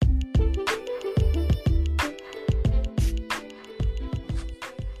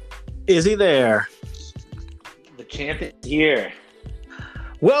Is he there? The champ is here.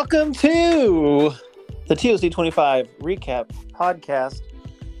 Welcome to the TOC 25 recap podcast.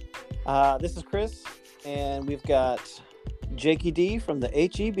 This is Chris, and we've got Jakey D from the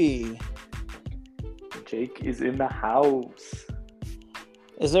HEB. Jake is in the house.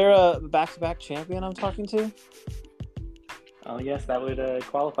 Is there a back-to-back champion I'm talking to? Oh yes, that would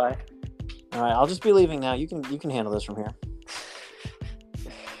qualify. All right, I'll just be leaving now. You can handle this from here.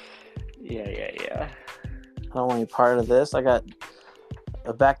 Yeah. I don't want any part of this. I got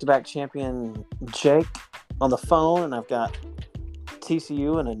a back-to-back champion, Jake, on the phone, and I've got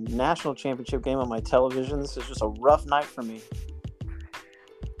TCU in a national championship game on my television. This is just a rough night for me.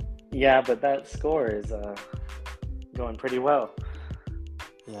 Yeah, but that score is going pretty well.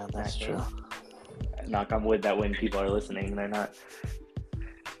 Yeah, that's true. Knock on wood that when people are listening, they're not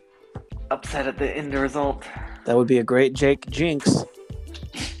upset at the end result. That would be a great Jake jinx.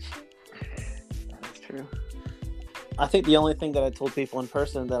 That's true. I think the only thing that I told people in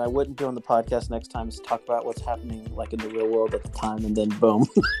person that I wouldn't do on the podcast next time is talk about what's happening like in the real world at the time, and then boom.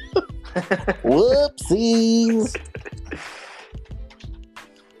 Whoopsies.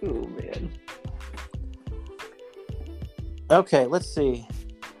 Oh, man. Okay, let's see.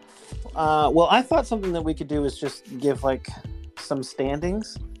 Well, I thought something that we could do is just give like some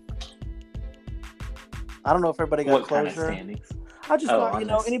standings. I don't know if everybody got what closure. Kind of standings? I just thought,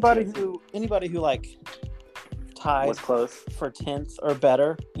 anybody who like tied was close for 10th or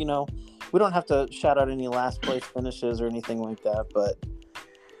better, we don't have to shout out any last place finishes or anything like that, but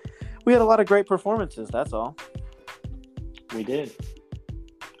we had a lot of great performances, that's all. We did.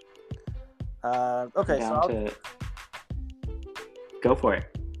 Okay, go for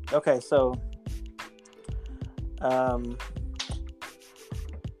it. Okay, so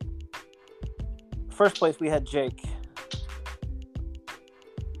first place we had Jake.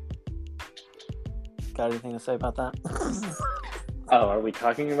 Got anything to say about that? Oh, are we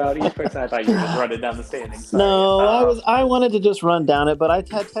talking about each person? I thought you were just running down the standings. Sorry. No, I wanted to just run down it, but I had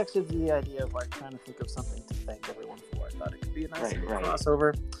texted the idea of like trying to think of something to thank everyone for. I thought it could be a nice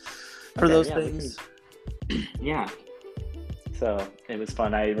crossover for those things. Yeah. So it was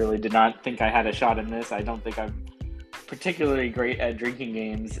fun. I really did not think I had a shot in this. I don't think I'm particularly great at drinking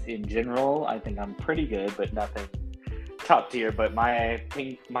games in general. I think I'm pretty good, but nothing top tier. But my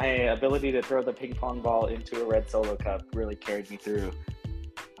ability to throw the ping pong ball into a red Solo cup really carried me through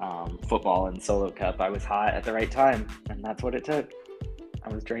football and Solo cup. I was hot at the right time, and that's what it took.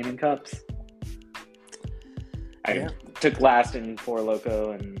 I was draining cups. I took last in Four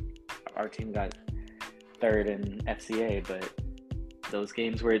Loco, and our team got third in FCA, but those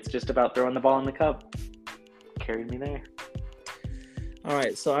games where it's just about throwing the ball in the cup carried me there. All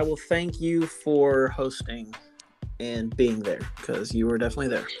right, so I will thank you for hosting and being there, because you were definitely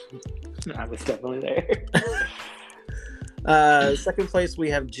there. I was definitely there. Second place, we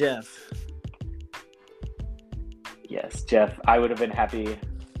have Jeff. Yes, Jeff. I would have been happy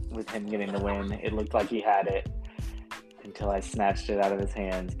with him getting the win. It looked like he had it until I snatched it out of his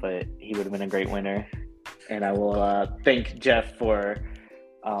hands, but he would have been a great winner. And I will thank Jeff for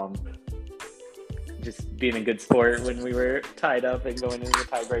just being a good sport when we were tied up and going into the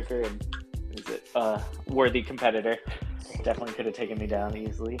tiebreaker. And worthy competitor. Definitely could have taken me down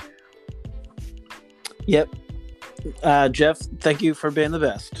easily. Yep. Jeff, thank you for being the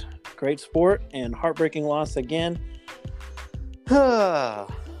best. Great sport and heartbreaking loss again.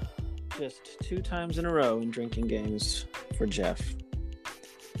 Just 2 times in a row in drinking games for Jeff.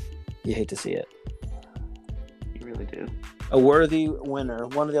 You hate to see it. You really do. A worthy winner.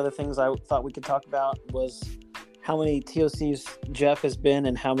 One of the other things I thought we could talk about was how many TOCs Jeff has been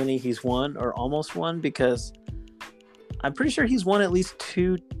and how many he's won or almost won, because I'm pretty sure he's won at least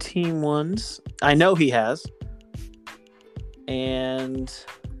 2 team ones. I know he has. And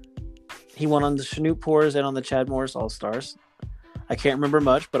he won on the Chinook Pours and on the Chad Morris All-Stars. I can't remember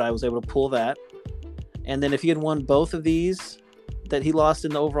much, but I was able to pull that. And then if he had won both of these that he lost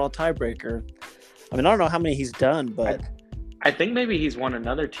in the overall tiebreaker, I mean, I don't know how many he's done, but I think maybe he's won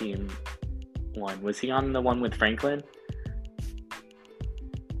another team one. Was he on the one with Franklin?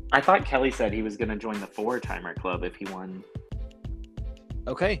 I thought Kelly said he was going to join the 4-timer club if he won.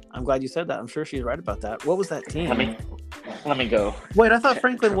 Okay, I'm glad you said that. I'm sure she's right about that. What was that team? Let me go. Wait, I thought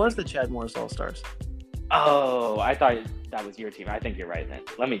Franklin was the Chad Morris All-Stars. Oh, I thought that was your team. I think you're right then.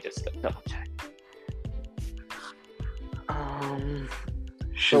 Let me just double check.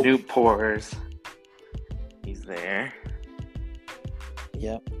 Chinook Pours. He's there.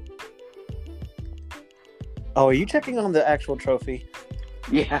 Yep. Oh, are you checking on the actual trophy?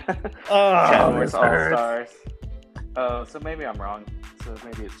 Yeah. Oh, Chad Morris All-Stars. Oh, so maybe I'm wrong. so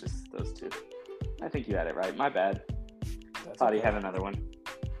maybe it's just those two. I think you had it right. My bad. That's Thought okay. he had another one.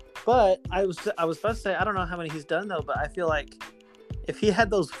 But I was about to say, I don't know how many he's done though, but I feel like if he had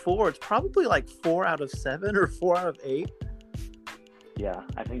those 4, it's probably like 4 out of 7 or 4 out of 8. Yeah,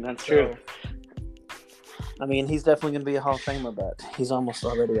 I think that's true. I mean, he's definitely going to be a Hall of Famer, but he's almost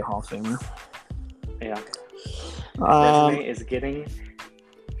already a Hall of Famer. Yeah. Resume is getting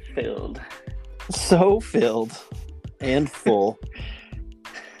filled. So filled and full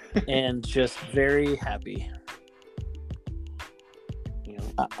and just very happy.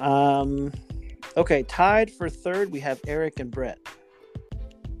 Yeah. Okay, tied for third, we have Eric and Brett.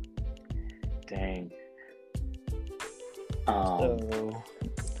 Dang. So,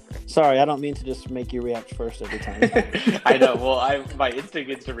 sorry, I don't mean to just make you react first every time. I know. Well, my instinct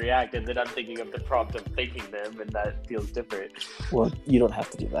is to react, and then I'm thinking of the prompt of thanking them, and that feels different. Well, you don't have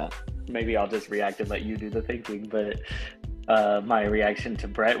to do that. Maybe I'll just react and let you do the thinking. But my reaction to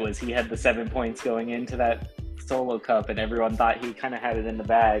Brett was he had the 7 points going into that solo cup, and everyone thought he kind of had it in the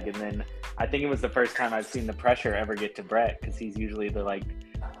bag. And then I think it was the first time I've seen the pressure ever get to Brett, because he's usually the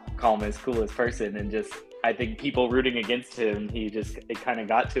calmest, coolest person, and just I think people rooting against him, it kind of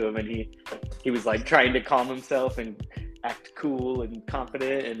got to him, and he was like trying to calm himself and act cool and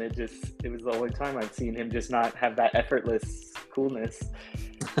confident, and it was the only time I've seen him just not have that effortless coolness.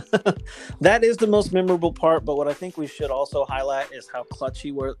 That is the most memorable part, but what I think we should also highlight is how clutch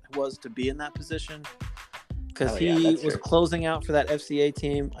he was to be in that position, because he was closing out for that FCA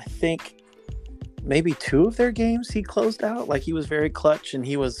team. I think maybe 2 of their games he closed out. Like, he was very clutch, and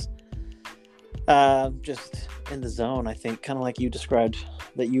he was just in the zone, I think, kind of like you described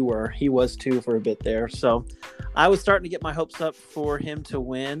that you were. He was too for a bit there. So I was starting to get my hopes up for him to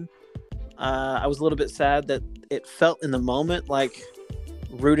win. I was a little bit sad that it felt in the moment like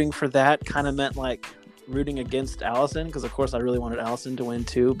rooting for that kind of meant like rooting against Allison, because of course I really wanted Allison to win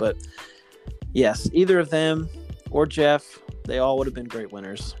too. But yes, either of them or Jeff, they all would have been great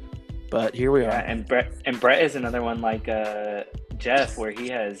winners. But here we are. And Brett is another one like Jeff, where he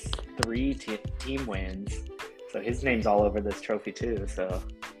has 3 team wins, so his name's all over this trophy too. So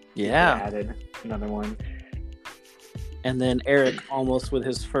yeah, added another one. And then Eric almost with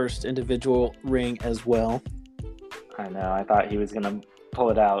his first individual ring as well. I know. I thought he was gonna pull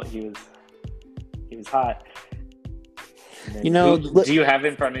it out. He was hot. Do you have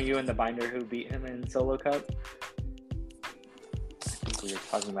in front of you in the binder who beat him in Solo Cup? I think we were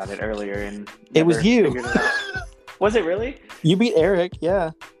talking about it earlier, and it was you. Was it really? You beat Eric,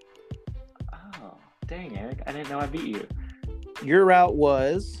 yeah. Oh, dang, Eric. I didn't know I beat you. Your route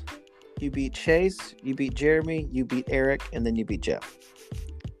was you beat Chase, you beat Jeremy, you beat Eric, and then you beat Jeff.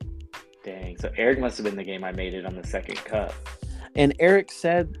 Dang. So Eric must have been the game I made it on the second cup. And Eric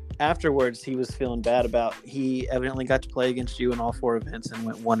said afterwards he was feeling bad about he evidently got to play against you in all 4 events and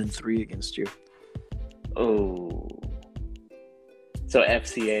went 1-3 against you. Oh. So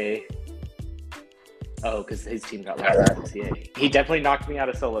FCA. Oh, because his team got lost in FCA. He definitely knocked me out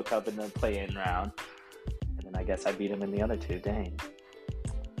of Solo Cup in the play-in round. And then I guess I beat him in the other 2. Dang.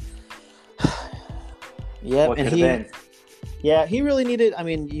 Yeah, what and he really needed, I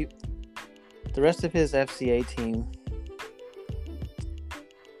mean, the rest of his FCA team,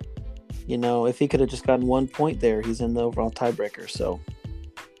 if he could have just gotten 1 point there, he's in the overall tiebreaker. So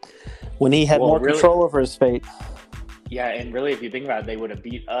when he had more control over his fate. Yeah, and really, if you think about it, they would have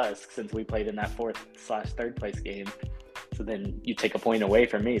beat us since we played in that 4th/3rd place game. So then you take a point away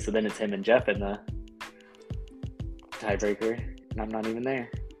from me. So then it's him and Jeff in the tiebreaker, and I'm not even there.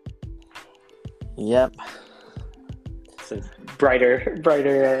 Yep. So brighter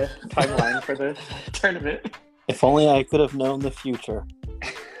timeline for the tournament. If only I could have known the future.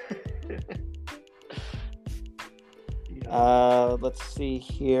 Let's see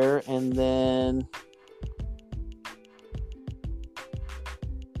here, and then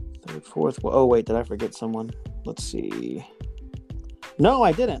 3rd, 4th. Oh wait, did I forget someone? Let's see. No,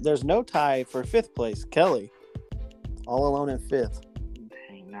 I didn't. There's no tie for 5th place. Kelly, all alone in 5th.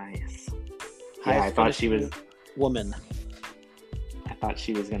 Dang, nice. Yeah, I thought she was woman. I thought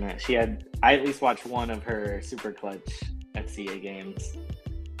she was gonna. I at least watched one of her Super Clutch FCA games,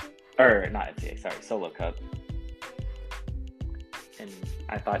 or not FCA. Sorry, Solo Cup. And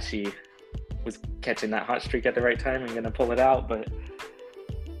I thought she was catching that hot streak at the right time and going to pull it out. But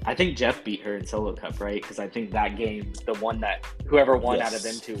I think Jeff beat her in Solo Cup, right? Because I think that game, the one that whoever won out of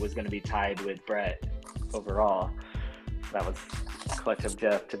them 2 was going to be tied with Brett overall. That was clutch of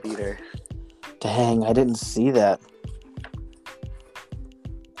Jeff to beat her. Dang, I didn't see that.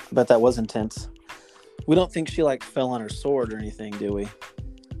 I bet that was intense. We don't think she fell on her sword or anything, do we?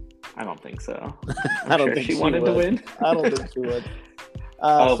 I don't think so. I don't think she wanted to win. I don't think she would.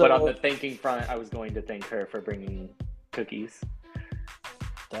 But on the thanking front, I was going to thank her for bringing cookies.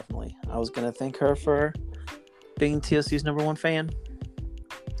 Definitely. I was going to thank her for being TSU's #1 fan.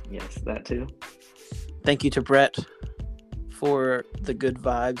 Yes, that too. Thank you to Brett for the good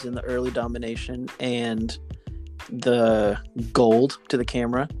vibes and the early domination and the gold to the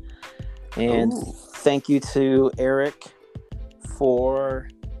camera. And thank you to Eric for,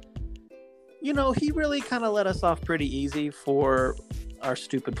 he really kind of let us off pretty easy for our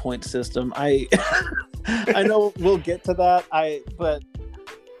stupid point system. I know we'll get to that. But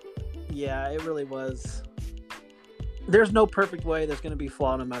yeah, it really was. There's no perfect way. There's going to be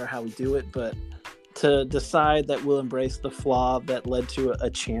flaw no matter how we do it. But to decide that we'll embrace the flaw that led to a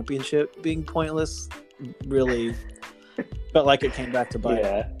championship being pointless really felt like it came back to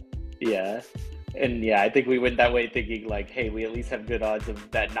bite. Yeah. And I think we went that way thinking like, hey, we at least have good odds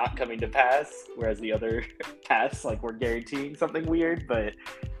of that not coming to pass, whereas the other pass, like we're guaranteeing something weird. But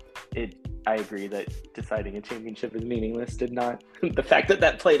I agree that deciding a championship is meaningless did not. The fact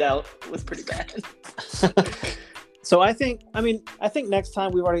that played out was pretty bad. So I think next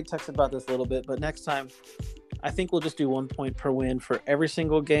time, we've already texted about this a little bit, but next time I think we'll just do 1 point per win for every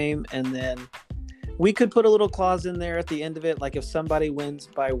single game. And then we could put a little clause in there at the end of it. Like if somebody wins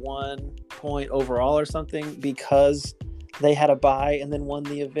by 1 point overall or something because they had a bye and then won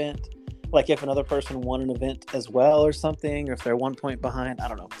the event, like if another person won an event as well or something, or if they're 1 point behind, I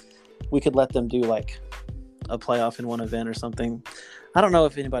don't know. We could let them do like a playoff in one event or something. I don't know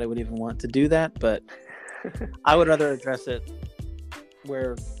if anybody would even want to do that, but I would rather address it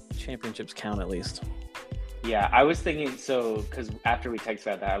where championships count at least. Yeah, I was thinking, because after we texted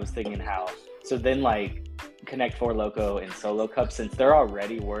about that, I was thinking so then like Connect Four Loco and Solo Cup, since they're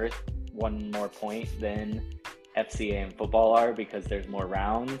already worth 1 more point than FCA and football are because there's more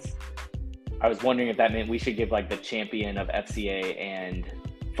rounds, I was wondering if that meant we should give like the champion of FCA and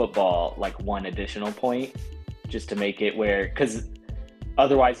football like 1 additional point just to make it where, because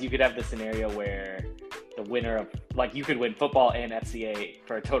otherwise you could have the scenario where the winner of, like, you could win football and FCA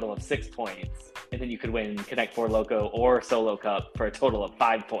for a total of 6 points, and then you could win Connect Four Loco or Solo Cup for a total of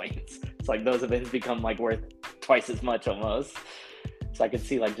 5 points. It's like those events become like worth twice as much almost. So I could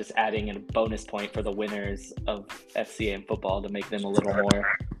see like just adding a bonus point for the winners of FCA and football to make them a little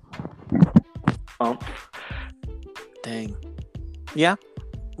more Dang. Yeah,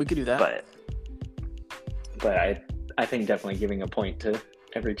 we could do that. But I think definitely giving a point to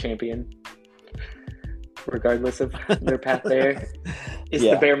every champion, regardless of their path there, is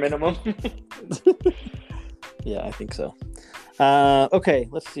the bare minimum. Yeah, I think so. Okay,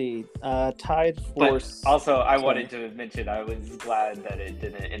 let's see. Tied for... But also, I wanted to mention, I was glad that it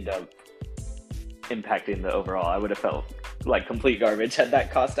didn't end up impacting the overall. I would have felt like complete garbage had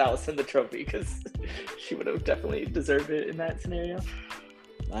that cost Allison the trophy, because she would have definitely deserved it in that scenario.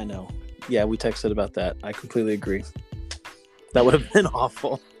 I know. Yeah, we texted about that. I completely agree. That would have been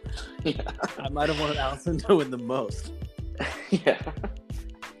awful. Yeah. I might have wanted Allison to win the most. Yeah.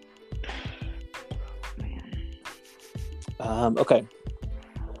 Okay.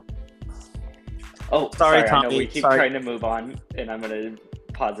 Oh, sorry, Tommy. I know we keep trying to move on, and I'm going to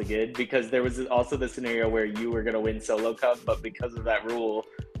pause again, because there was also the scenario where you were going to win Solo Cup, but because of that rule,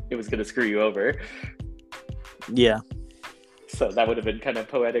 it was going to screw you over. Yeah. So that would have been kind of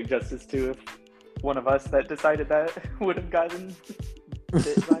poetic justice, too, if one of us that decided that would have gotten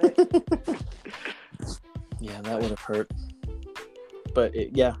bit by it. Yeah, that would have hurt. But,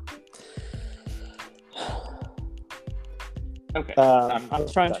 yeah. Okay. I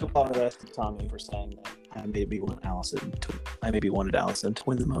was trying to apologize to Tommy for saying that I maybe wanted Allison to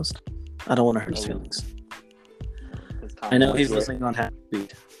win the most. I don't want to hurt his feelings. I know he's listening on half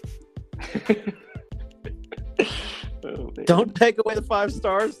speed. Don't take away the 5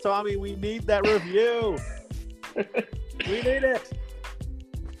 stars, Tommy. We need that review. We need it.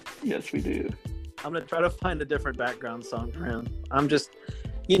 Yes, we do. I'm gonna try to find a different background song for him. I'm just,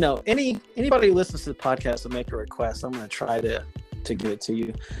 anybody who listens to the podcast will make a request. I'm gonna try to give it to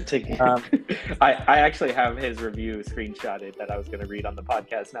you. I actually have his review screenshotted that I was going to read on the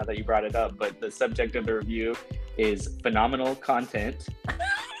podcast now that you brought it up, but the subject of the review is phenomenal content,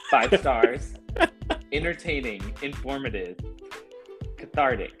 5 stars, entertaining, informative,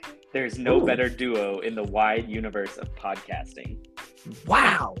 cathartic. There's no better duo in the wide universe of podcasting.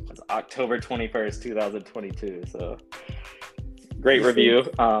 Wow. It's October 21st, 2022. So great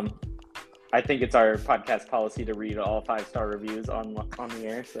review. I think it's our podcast policy to read all 5-star reviews on the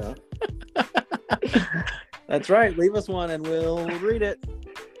air. So that's right. Leave us one and we'll read it.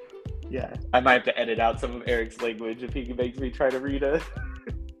 Yeah, I might have to edit out some of Eric's language if he makes me try to read a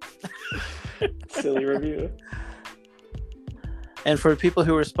silly review. And for people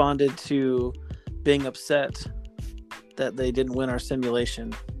who responded to being upset that they didn't win our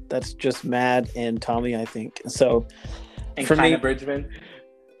simulation, that's just Mad and Tommy, I think. So And for kind me, of Bridgman.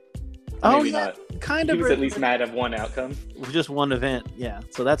 oh Maybe yeah, not. kind He of. was at least mad at one outcome. Just one event, yeah.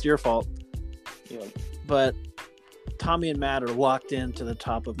 So that's your fault. Yeah. But Tommy and Matt are locked into the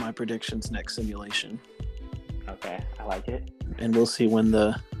top of my predictions next simulation. Okay, I like it. And we'll see when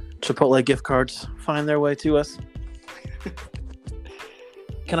the Chipotle gift cards find their way to us.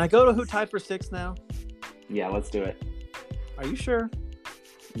 Can I go to who tied for 6 now? Yeah, let's do it. Are you sure?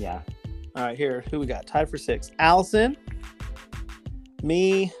 Yeah. All right, here. Who we got? Tied for 6. Allison,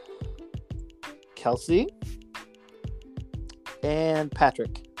 me, Kelsey, and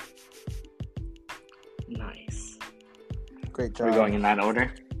Patrick. Nice. Great Are job. we going in that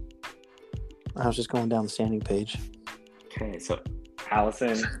order? I was just going down the standing page. Okay, so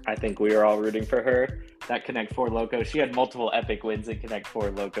Allison, I think we were all rooting for her. That Connect 4 Loco, she had multiple epic wins in Connect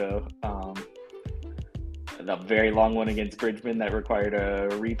 4 Loco. The very long one against Bridgman that required a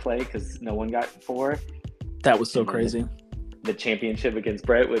replay because no one got 4. That was so crazy. The championship against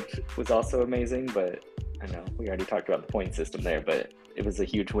Brett, which was also amazing, but I know we already talked about the point system there, but it was a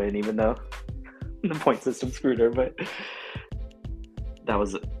huge win even though the point system screwed her, but that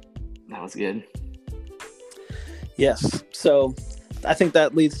was good. Yes. So I think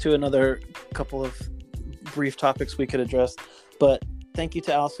that leads to another couple of brief topics we could address. But thank you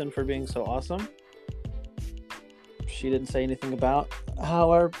to Allison for being so awesome. She didn't say anything about how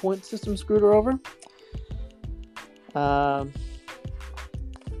our point system screwed her over.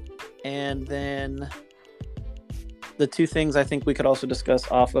 And then the two things I think we could also discuss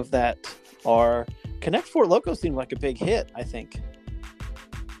off of that are Connect 4 Loco seemed like a big hit, I think.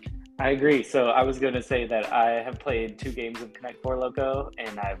 I agree. So I was going to say that I have played 2 games of Connect 4 Loco,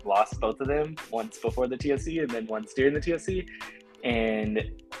 and I've lost both of them, once before the TSC and then once during the TSC. And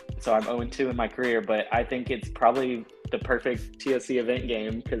so I'm 0-2 in my career, but I think it's probably the perfect TSC event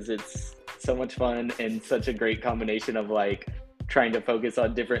game because it's so much fun and such a great combination of like trying to focus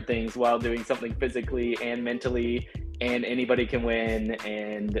on different things while doing something physically and mentally, and anybody can win.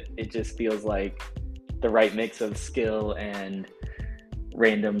 And it just feels like the right mix of skill and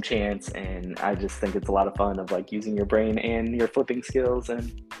random chance, and I just think it's a lot of fun of like using your brain and your flipping skills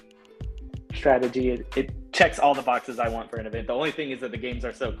and strategy. It checks all the boxes I want for an event. The only thing is that the games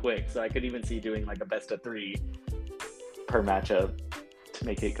are so quick, so I could even see doing like a best of 3 per matchup to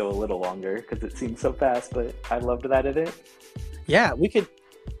make it go a little longer because it seems so fast. But I loved that event. Yeah, we could.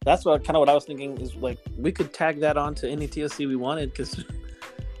 That's what I was thinking is like we could tag that on to any TSC we wanted because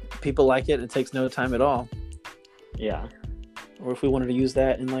people like it. It takes no time at all. Yeah. Or if we wanted to use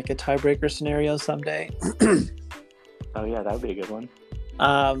that in like a tiebreaker scenario someday. Oh yeah, that would be a good one.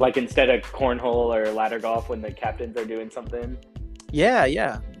 Like instead of cornhole or ladder golf when the captains are doing something. Yeah.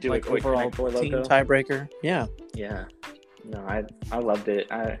 Do like a quick overall Connect 4 team Loco. tiebreaker. Yeah. Yeah. No, I loved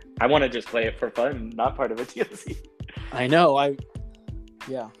it. I want to just play it for fun, not part of a TLC. I know. I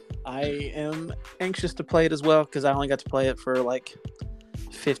am anxious to play it as well because I only got to play it for like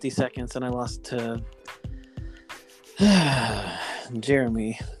 50 seconds and I lost to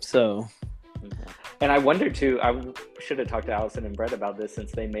Jeremy. So. And I wonder too, I should have talked to Allison and Brett about this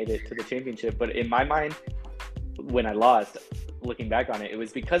since they made it to the championship. But in my mind, when I lost, looking back on it, it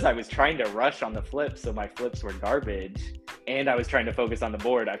was because I was trying to rush on the flips. So my flips were garbage and I was trying to focus on the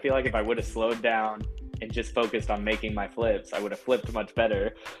board. I feel like if I would have slowed down and just focused on making my flips, I would have flipped much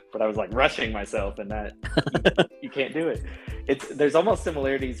better. But I was like rushing myself, and that you can't do it. There's almost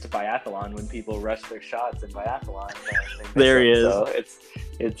similarities to biathlon when people rush their shots in biathlon. There he is. So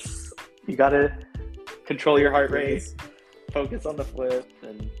it's you gotta control your heart rate, focus on the flip,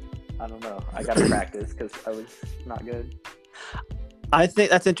 and I don't know. I gotta practice because I was not good. I think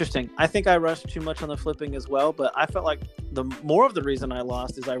that's interesting. I think I rushed too much on the flipping as well, but I felt like the more of the reason I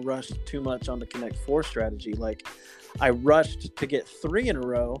lost is I rushed too much on the Connect 4 strategy. Like I rushed to get 3 in a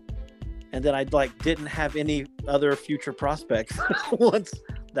row, and then I didn't have any other future prospects once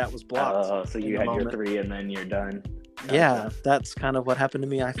that was blocked. Oh, so you had your 3 and then you're done. Gotcha. Yeah, that's kind of what happened to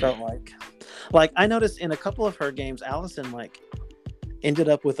me. I felt like I noticed in a couple of her games, Allison ended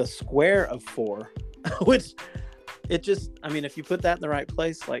up with a square of 4, which it just, I mean, if you put that in the right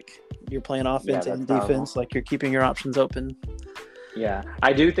place, like you're playing offense and defense, like you're keeping your options open. Yeah,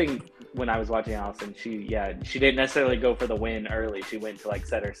 I do think when I was watching Allison, she didn't necessarily go for the win early. She went to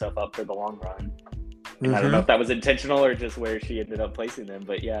set herself up for the long run. Mm-hmm. I don't know if that was intentional or just where she ended up placing them,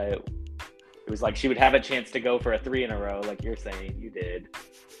 but yeah, it was like she would have a chance to go for a 3 in a row, like you're saying you did,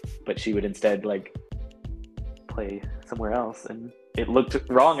 but she would instead play somewhere else, and it looked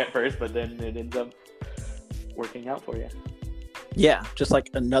wrong at first, but then it ends up working out for you. Yeah, just like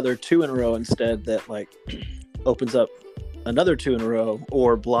another 2 in a row instead that like opens up another 2 in a row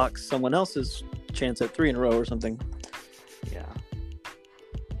or blocks someone else's chance at 3 in a row or something. Yeah.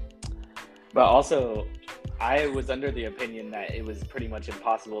 But also, I was under the opinion that it was pretty much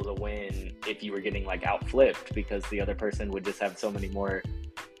impossible to win if you were getting like out flipped because the other person would just have so many more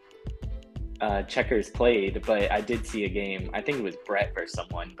checkers played. But I did see a game. I think it was Brett versus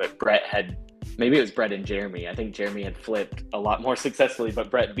someone, but maybe it was Brett and Jeremy. I think Jeremy had flipped a lot more successfully,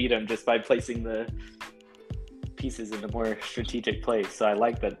 but Brett beat him just by placing the pieces in a more strategic place. So I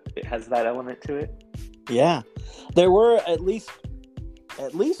like that it has that element to it. Yeah, there were at least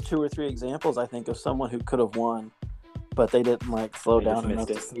 2 or 3 examples, I think, of someone who could have won, but they didn't like slow down enough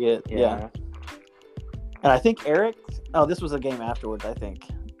to see it. Yeah. And I think Eric. Oh, this was a game afterwards. I think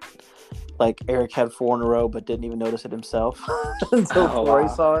like Eric had 4 in a row, but didn't even notice it himself until Corey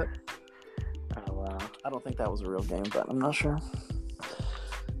saw it. Oh wow! I don't think that was a real game, but I'm not sure.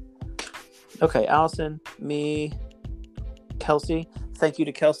 Okay, Allison, me, Kelsey. Thank you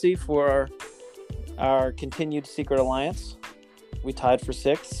to Kelsey for our continued secret alliance. We tied for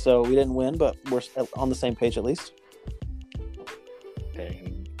 6th, so we didn't win, but we're on the same page at least.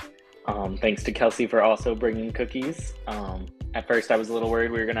 Dang. Thanks to Kelsey for also bringing cookies. At first, I was a little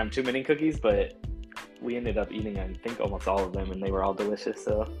worried we were going to have too many cookies, but we ended up eating, I think, almost all of them, and they were all delicious.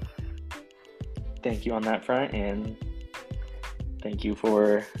 So thank you on that front, and thank you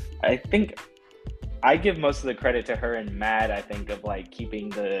for, I think, I give most of the credit to her and Matt, I think, of like keeping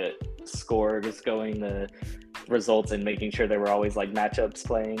the scores going, the results, and making sure there were always like matchups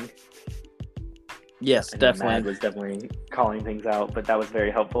playing. Yes, definitely. Matt was definitely calling things out, but that was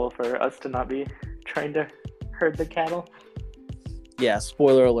very helpful for us to not be trying to herd the cattle. Yeah,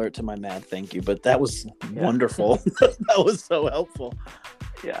 spoiler alert to my Mad thank you, but that was wonderful. That was so helpful.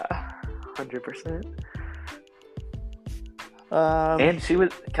 Yeah, 100%.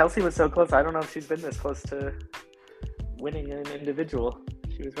 And Kelsey was so close. I don't know if she's been this close to winning an individual.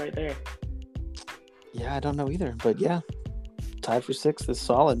 She was right there. Yeah, I don't know either, but yeah, tied for 6th is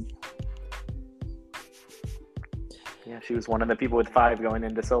solid. Yeah, she was one of the people with 5 going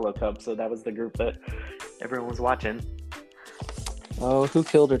into Solo Cup, so that was the group that everyone was watching. Oh, who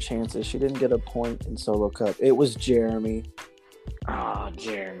killed her chances? She didn't get a point in Solo Cup. It was Jeremy. Oh,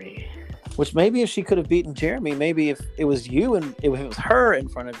 Jeremy. Which maybe if she could have beaten Jeremy, maybe if it was you and if it was her in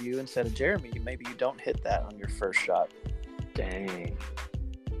front of you instead of Jeremy, maybe you don't hit that on your first shot. Dang.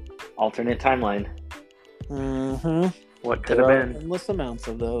 Alternate timeline. Mm-hmm. What could have been? Endless amounts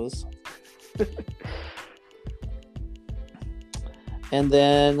of those. And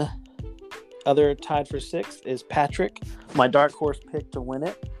then other tied for 6th is Patrick, my dark horse pick to win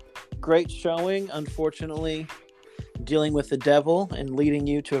it. Great showing. Unfortunately, dealing with the devil and leading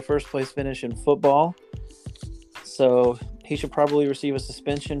you to a first place finish in football. So he should probably receive a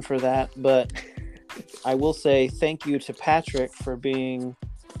suspension for that. But I will say thank you to Patrick for being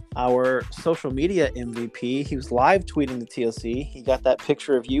our social media MVP. He was live tweeting the TLC. He got that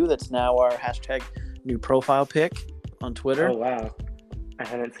picture of you that's now our hashtag new profile pic on Twitter. Oh, wow. I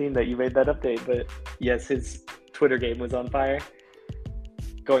hadn't seen that you made that update, but yes, his Twitter game was on fire.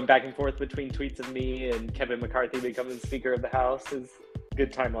 Going back and forth between tweets of me and Kevin McCarthy becoming Speaker of the House is a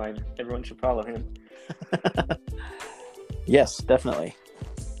good timeline. Everyone should follow him. Yes, definitely.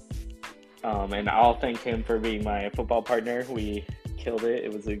 And I'll thank him for being my football partner. We killed it.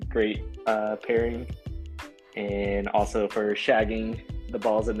 It was a great pairing. And also for shagging the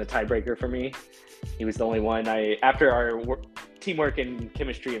balls in the tiebreaker for me. He was the only one after our teamwork and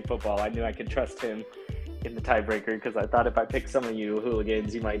chemistry in football, I knew I could trust him in the tiebreaker because I thought if I picked some of you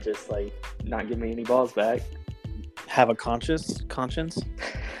hooligans, you might just like not give me any balls back. Have a conscience?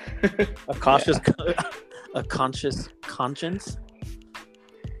 A conscious conscience?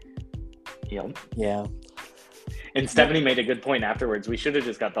 Yep. Yeah. And Stephanie made a good point afterwards. We should have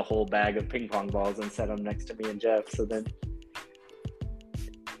just got the whole bag of ping pong balls and set them next to me and Jeff. So then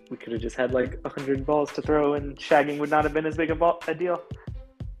we could have just had like 100 balls to throw and shagging would not have been as big a deal.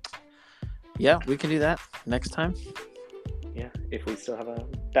 Yeah, we can do that next time. Yeah, if we still have a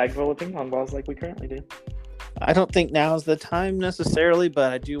bag full of ping pong balls like we currently do. I don't think now is the time necessarily,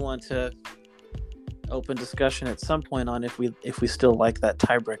 but I do want to open discussion at some point on if we still like that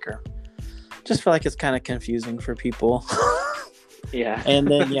tiebreaker. Just feel like it's kind of confusing for people. Yeah. And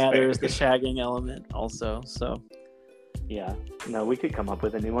then there's the shagging element also. So yeah, no, we could come up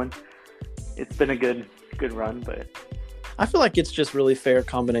with a new one. It's been a good run, but I feel like it's just really fair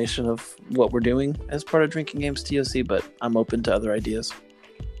combination of what we're doing as part of Drinking Games TOC, but I'm open to other ideas.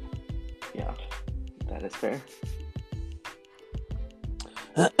 Yeah, that is fair.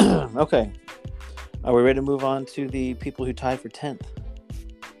 Okay. Are we ready to move on to the people who tied for 10th?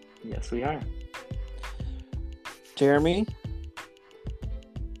 Yes, we are. Jeremy?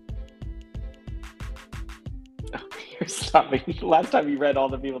 Oh, you're stopping. Last time you read all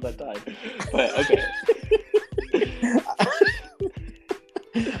the people that died. But okay.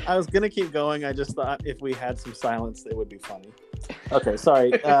 I was going to keep going. I just thought if we had some silence, it would be funny. Okay,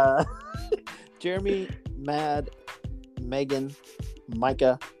 sorry. Jeremy, Mad, Megan,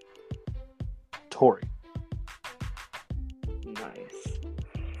 Micah, Tori. Nice.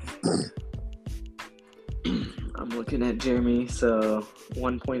 I'm looking at Jeremy. So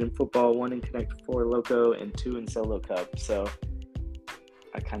 1 point in football, 1 in Connect 4 Loco, and 2 in Solo Cup. So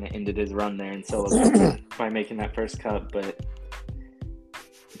I kind of ended his run there in Solo Cup by making that first cup, but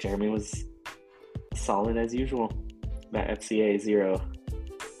Jeremy was solid as usual. That FCA 0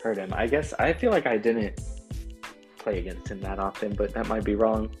 hurt him. I guess I feel like I didn't play against him that often, but that might be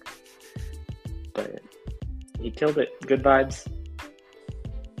wrong. But he killed it. Good vibes.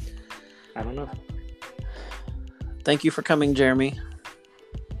 I don't know. Thank you for coming, Jeremy.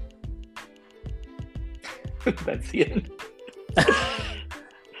 That's the end.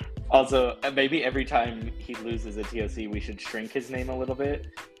 Also, maybe every time he loses a TOC, we should shrink his name a little bit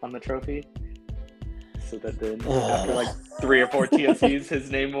on the trophy. So that then after like 3 or 4 TOCs, his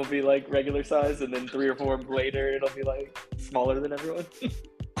name will be like regular size, and then 3 or 4 later, it'll be like smaller than everyone.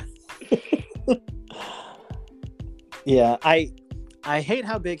 Yeah, I hate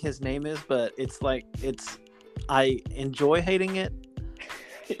how big his name is, but I enjoy hating it.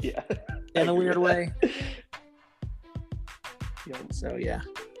 Yeah. In a weird way. So yeah.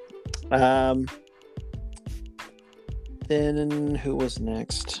 Then who was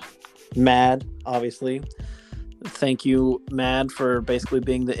next? Mad, obviously. Thank you, Mad, for basically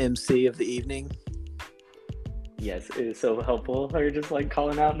being the MC of the evening. Yes, it is so helpful. They're just like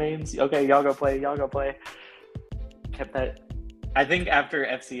calling out names. Okay, y'all go play. Kept that. I think after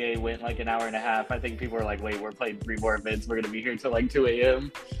FCA went like an hour and a half, I think people were like, wait, we're playing 3 more events. We're going to be here till like 2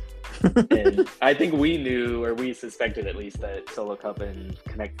 a.m. And I think we knew, or we suspected at least, that Solo Cup and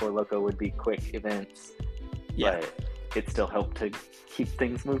Connect 4 Loco would be quick events. Yeah. But it still helped to keep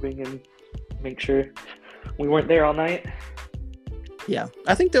things moving and make sure we weren't there all night. Yeah.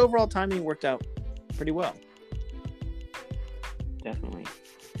 I think the overall timing worked out pretty well. Definitely.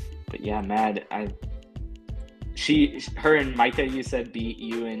 But yeah, Mad, her and Micah, you said, beat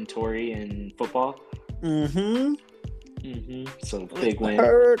you and Tori in football? Mm-hmm. So big win.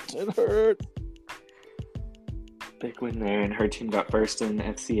 It hurt. Big win there, and her team got first in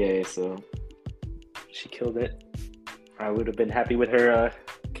FCA, so she killed it. I would have been happy with her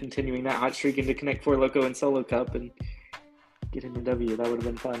continuing that hot streak into Connect 4 Loco and Solo Cup and getting the W. That would have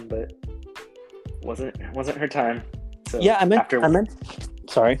been fun, but wasn't her time. So yeah, I meant.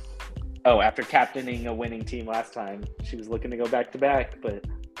 Sorry. Oh, after captaining a winning team last time, she was looking to go back to back, but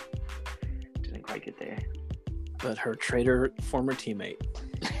didn't quite get there. But her traitor former teammate.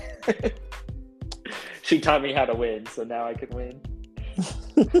 She taught me how to win, so now I can win.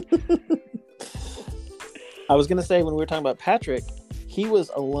 I was going to say, when we were talking about Patrick, he was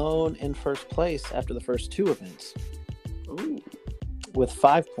alone in first place after the first 2 events. Ooh. With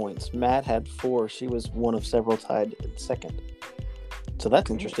 5 points. Matt had 4. She was one of several tied in second. So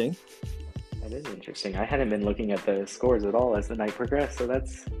that's interesting. That is interesting. I hadn't been looking at the scores at all as the night progressed, so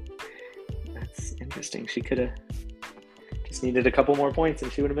that's interesting. She could have just needed a couple more points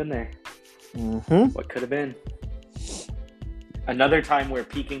and she would have been there. Mm-hmm. What could have been? Another time where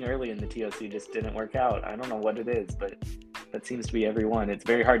peaking early in the TOC just didn't work out. I don't know what it is, but that seems to be every one. It's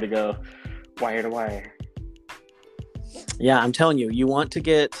very hard to go wire to wire. Yeah, I'm telling you, you want to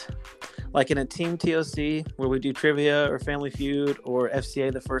get, like in a team TOC where we do trivia or Family Feud or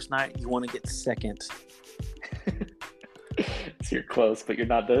FCA the first night, you want to get second. So you're close, but you're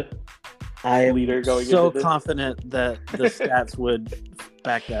not the I'm leader going so into this. confident that the stats would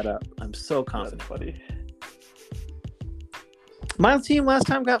back that up. I'm so confident. That's funny. My team last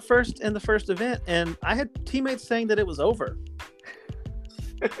time got first in the first event, and I had teammates saying that it was over.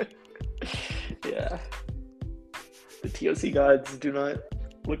 Yeah. The TOC gods do not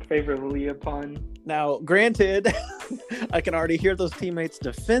look favorably upon. Now, granted, I can already hear those teammates'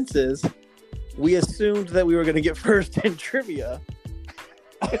 defenses. We assumed that we were going to get first in trivia.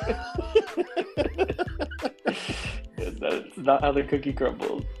 That's not how the cookie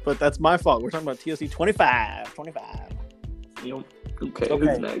crumbles. But that's my fault. We're talking about TOC 25. Yep. Okay,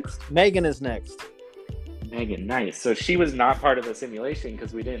 who's next? Megan is next. Megan, nice. So she was not part of the simulation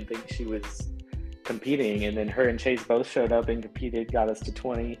because we didn't think she was competing, and then her and Chase both showed up and competed, got us to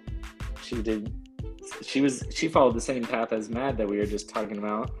 20. She followed the same path as Mad that we were just talking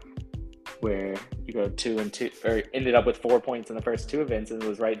about. where you go 2-2, or ended up with 4 points in the first two events and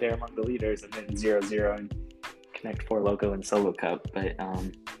was right there among the leaders, and then 0-0 in Connect Four Loco and Solo Cup. But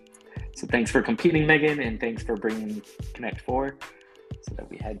so thanks for competing, Megan, and thanks for bringing Connect Four so that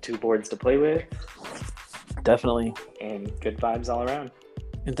we had 2 boards to play with. Definitely. And good vibes all around.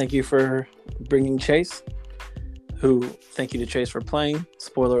 And thank you for bringing Chase, thank you to Chase for playing.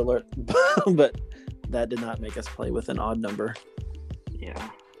 Spoiler alert. But that did not make us play with an odd number. Yeah,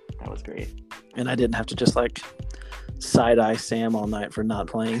 that was great. And I didn't have to just like side-eye Sam all night for not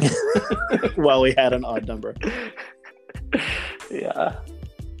playing while we had an odd number. Yeah.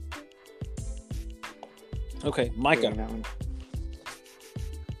 Okay, Micah.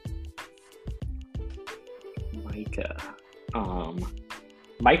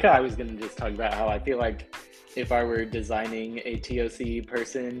 Micah, I was going to just talk about how I feel like if I were designing a TOC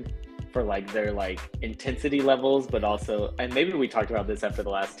person for like their like intensity levels, but also, and maybe we talked about this after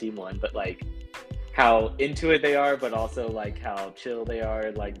the last team one, but like how into it they are, but also like how chill they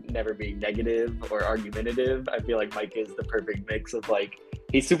are, like never being negative or argumentative. I feel like Mike is the perfect mix of like,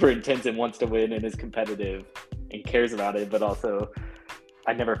 he's super intense and wants to win and is competitive and cares about it, but also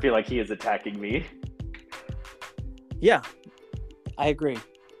I never feel like he is attacking me. Yeah, I agree.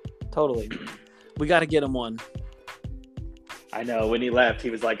 Totally. We got to get him one. I know, when he left, he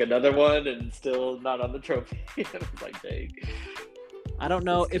was like, another one, and still not on the trophy. I was like, dang. I don't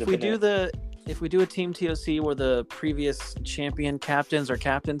know if we do a team TOC where the previous champion captains are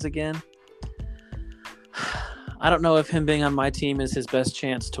captains again. I don't know if him being on my team is his best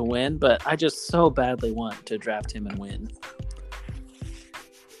chance to win, but I just so badly want to draft him and win.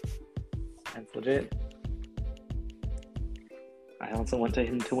 That's legit. I also want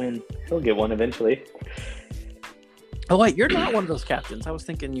him to win. He'll get one eventually. Oh, wait, you're not one of those captains. I was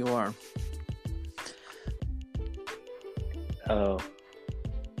thinking you are. Oh.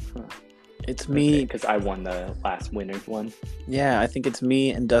 Huh. It's me. Because I won the last winners one. Yeah, I think it's me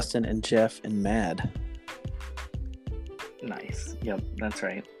and Dustin and Jeff and Mad. Nice. Yep, that's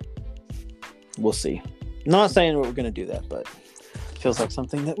right. We'll see. Not saying we're going to do that, but feels like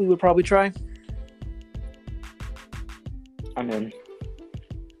something that we would probably try. I'm in.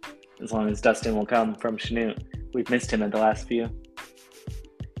 As long as Dustin will come from Chanute. We've missed him at the last few.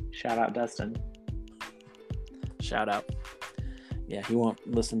 Shout out, Dustin. Shout out. Yeah, he won't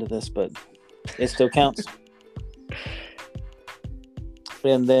listen to this, but it still counts.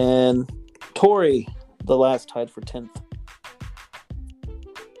 And then Tori, the last, tied for 10th.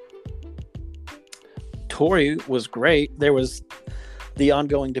 Tori was great. There was the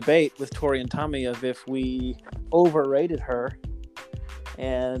ongoing debate with Tori and Tommy of if we overrated her.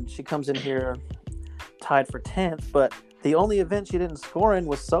 And she comes in here tied for 10th, but the only event she didn't score in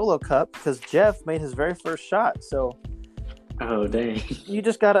was Solo Cup because Jeff made his very first shot. So, oh dang! You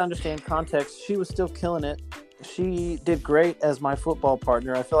just got to understand context. She was still killing it. She did great as my football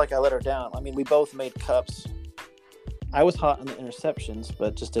partner. I feel like I let her down. I mean, we both made cups. I was hot on the interceptions,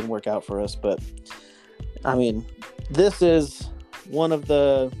 but just didn't work out for us. But I mean, this is one of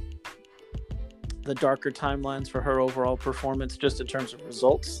the darker timelines for her overall performance, just in terms of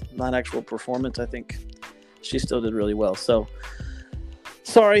results, not actual performance. I think she still did really well. So,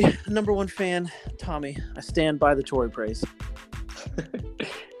 sorry, number one fan, Tommy. I stand by the Tori praise.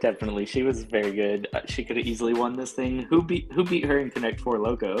 Definitely, she was very good. She could have easily won this thing. Who beat her in Connect Four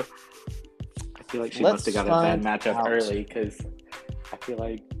Loco? I feel like she must have got a bad matchup early because I feel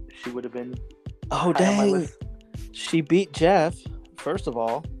like she would have been. Oh dang! She beat Jeff first of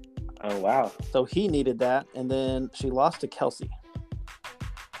all. Oh, wow. So he needed that, and then she lost to Kelsey.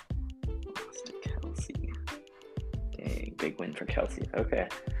 Dang, big win for Kelsey. Okay.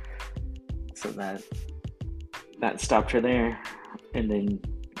 So that stopped her there. And then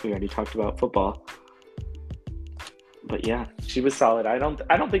we already talked about football. But yeah, she was solid. I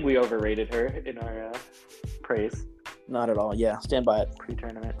don't think we overrated her in our praise. Not at all. Yeah, stand by it.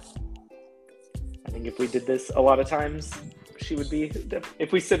 Pre-tournament. I think if we did this a lot of times, she would be,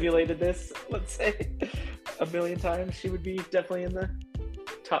 if we simulated this, let's say, 1 million times, she would be definitely in the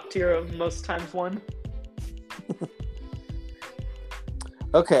top tier of most times won.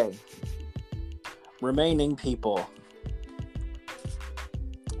 Okay. Remaining people.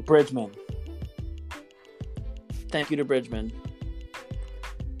 Bridgman. Thank you to Bridgman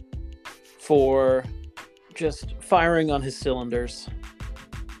for just firing on his cylinders.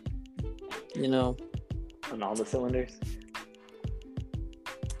 You know. On all the cylinders.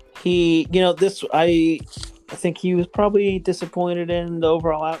 He, I think he was probably disappointed in the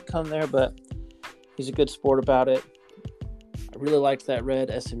overall outcome there, but he's a good sport about it. I really liked that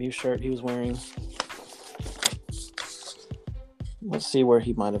red SMU shirt he was wearing. Let's see where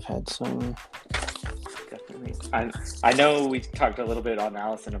he might have had some. Definitely. I know we talked a little bit on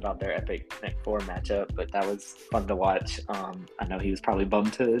Allison about their Epic Connect 4 matchup, but that was fun to watch. I know he was probably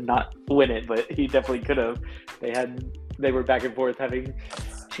bummed to not win it, but he definitely could have. They were back and forth having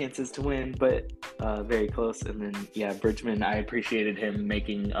chances to win, but very close. And then, yeah, Bridgman, I appreciated him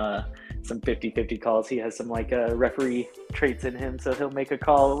making some 50-50 calls. He has some like referee traits in him, so he'll make a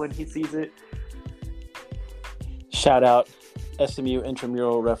call when he sees it. Shout out SMU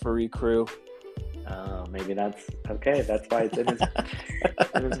intramural referee crew. Maybe that's okay. That's why it's in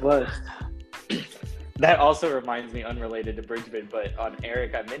his blood. That also reminds me, unrelated to Bridgman, but on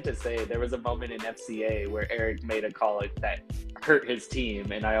Eric, I meant to say there was a moment in FCA where Eric made a call that hurt his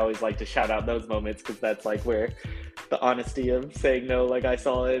team, and I always like to shout out those moments because that's like where the honesty of saying no, like I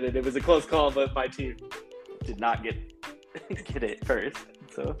saw it and it was a close call, but my team did not get it first.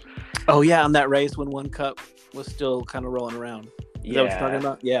 So, oh yeah, on that race when one cup was still kind of rolling around. Is that what you're talking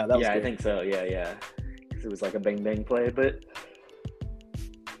about? Yeah, that was good. I think so. Yeah. Because it was like a bang play, but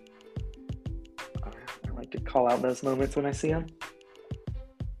I like to call out those moments when I see them.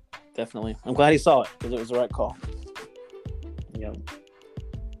 Definitely. I'm glad he saw it because it was the right call. Yep.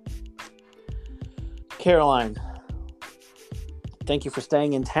 Caroline, thank you for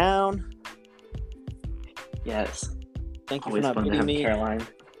staying in town. Yes. Thank you Always for not beating me Caroline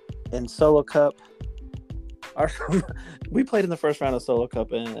in Solo Cup. We played in the first round of Solo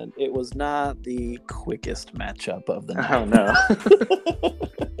Cup, and it was not the quickest matchup of the night. Oh, no.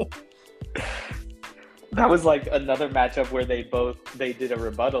 That was like another matchup where they did a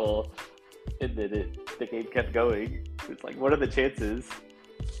rebuttal, and then the game kept going. It's like, what are the chances?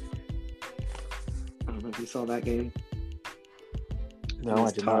 I don't know if you saw that game. No,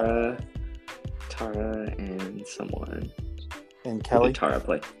 I did not. Tara and someone. And Kelly? Who did Tara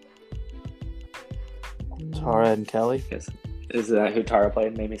play? Tara and Kelly? Yes. Is that who Tara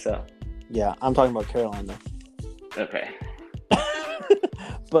played? Maybe so. Yeah, I'm talking about Caroline, though. Okay.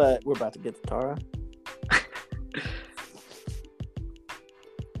 But we're about to get to Tara.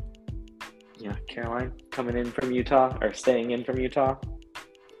 Yeah, Caroline coming in from Utah, or staying in from Utah.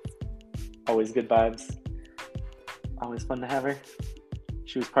 Always good vibes. Always fun to have her.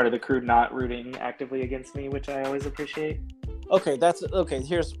 She was part of the crew not rooting actively against me, which I always appreciate. Okay,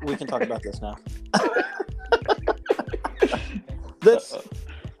 we can talk about this now.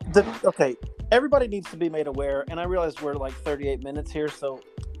 Okay, everybody needs to be made aware, and I realize we're like 38 minutes here, so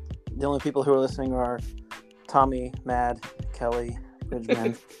the only people who are listening are Tommy, Mad, Kelly,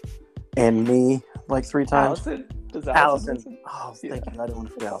 Bridgman, and me, like 3 times. Allison? Does Allison listen? Oh, thank you. I didn't want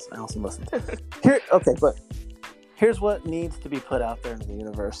to forget Allison. Allison listens. But here's what needs to be put out there into the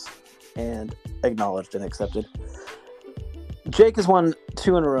universe and acknowledged and accepted. Jake has won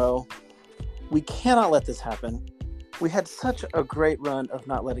 2 in a row. We cannot let this happen. We had such a great run of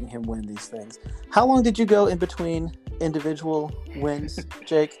not letting him win these things. How long did you go in between individual wins,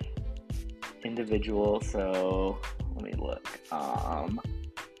 Jake? Individual, so let me look. Oh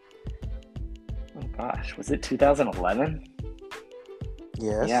gosh, was it 2011?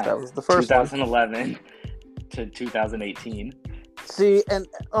 Yes, yeah, that was the first 2011 to 2018. See, and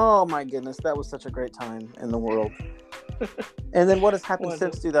oh my goodness, that was such a great time in the world. And then what has happened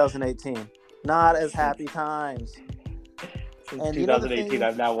since 2018? Not as happy times. Since 2018,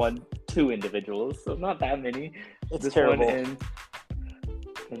 I've now won 2 individuals, so not that many. It's terrible.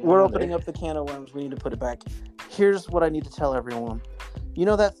 We're opening up the can of worms. We need to put it back. Here's what I need to tell everyone. You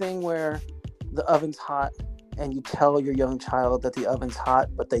know that thing where the oven's hot and you tell your young child that the oven's hot,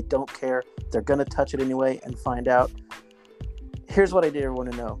 but they don't care. They're going to touch it anyway and find out. Here's what I did want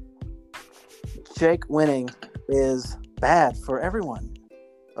to know. Jake winning is bad for everyone.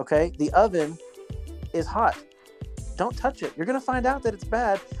 Okay? The oven is hot. Don't touch it. You're going to find out that it's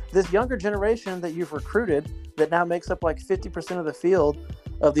bad. This younger generation that you've recruited that now makes up like 50% of the field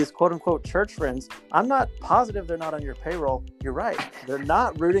of these quote-unquote church friends, I'm not positive they're not on your payroll. You're right. They're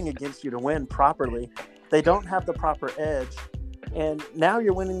not rooting against you to win properly. They don't have the proper edge. And now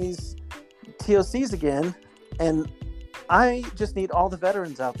you're winning these TOCs again. And I just need all the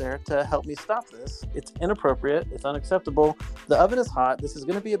veterans out there to help me stop this. It's inappropriate. It's unacceptable. The oven is hot. This is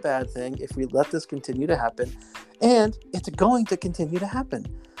going to be a bad thing if we let this continue to happen. And it's going to continue to happen.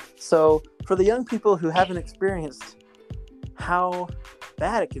 So for the young people who haven't experienced how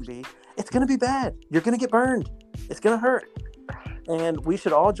bad it can be, it's going to be bad. You're going to get burned. It's going to hurt. And we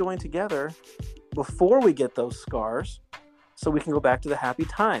should all join together before we get those scars so we can go back to the happy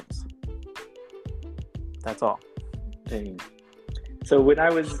times. That's all. Dang. So when I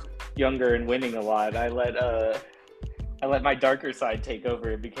was younger and winning a lot, I let my darker side take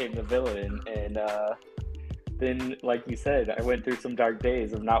over and became the villain, and then, like you said, I went through some dark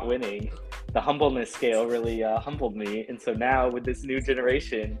days of not winning. The humbleness scale really humbled me. And so now with this new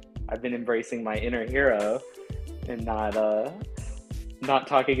generation, I've been embracing my inner hero and not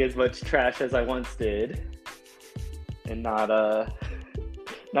talking as much trash as I once did, and not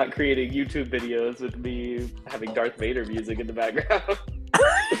creating YouTube videos with me having Darth Vader music in the background.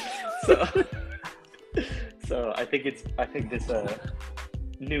 So I think this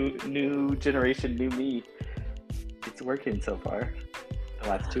new generation, new me, it's working so far. The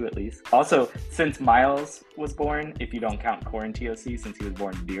last two at least. Also, since Miles was born, if you don't count Corrin TOC, since he was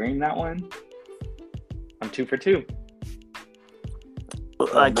born during that one, I'm 2 for 2.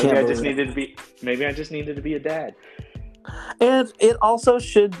 Maybe I just needed to be a dad. And it also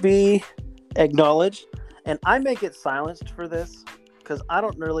should be acknowledged, and I make it silenced for this because I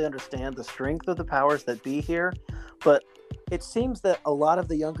don't really understand the strength of the powers that be here, but it seems that a lot of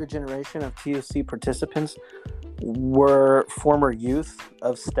the younger generation of TOC participants were former youth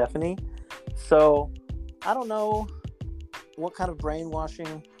of Stephanie. So I don't know what kind of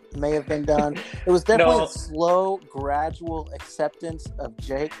brainwashing may have been done. It was definitely a slow, gradual acceptance of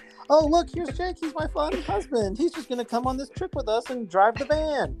Jake. Oh, look, here's Jake. He's my fun husband. He's just going to come on this trip with us and drive the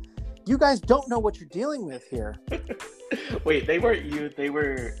van. You guys don't know what you're dealing with here. Wait, they weren't youth. They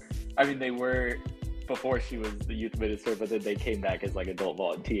were before she was the youth minister, but then they came back as like adult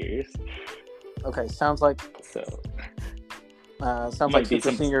volunteers. Okay, sounds like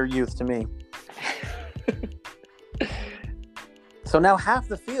super senior youth to me. So now half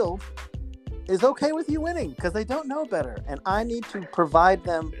the field is okay with you winning because they don't know better, and I need to provide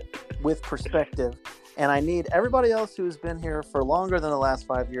them with perspective, and I need everybody else who's been here for longer than the last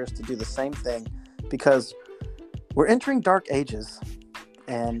 5 years to do the same thing, because we're entering dark ages,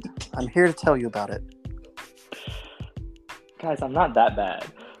 and I'm here to tell you about it. Guys, I'm not that bad.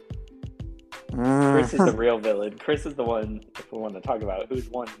 Chris is the real villain. Chris is the one, if we want to talk about who's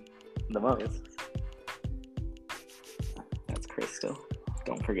won the most. That's Chris still.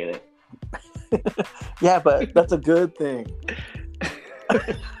 Don't forget it. Yeah, but that's a good thing.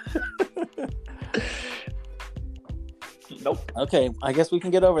 Nope. Okay, I guess we can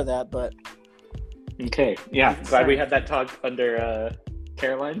get over that, but... Okay, yeah. Glad we had that talk under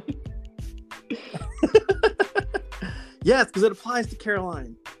Caroline. Yes, because it applies to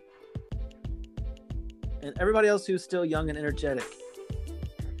Caroline. And everybody else who's still young and energetic.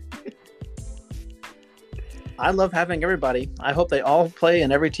 I love having everybody. I hope they all play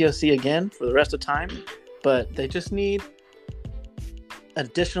in every TOC again for the rest of time, but they just need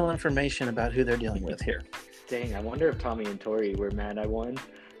additional information about who they're dealing with here. Dang, I wonder if Tommy and Tori were mad I won.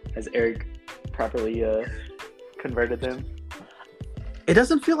 Has Eric properly converted them? It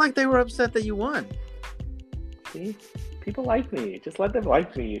doesn't feel like they were upset that you won. See? People like me. Just let them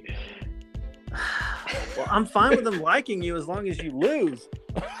like me. Well, I'm fine with them liking you as long as you lose.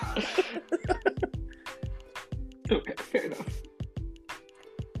 Okay, fair enough.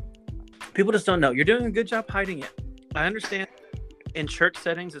 People just don't know. You're doing a good job hiding it. I understand in church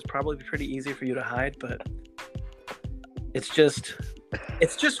settings it's probably pretty easy for you to hide, but it's just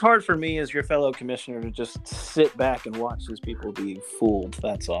hard for me as your fellow commissioner to just sit back and watch these people be fooled.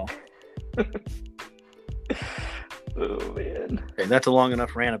 That's all. Oh, man. Okay, that's a long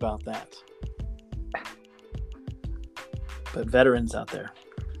enough rant about that. But veterans out there,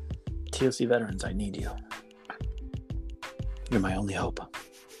 TOC veterans, I need you. You're my only hope.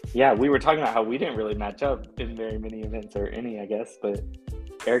 Yeah, we were talking about how we didn't really match up in very many events, or any, I guess, but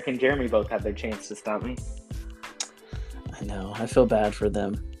Eric and Jeremy both had their chance to stop me. I know. I feel bad for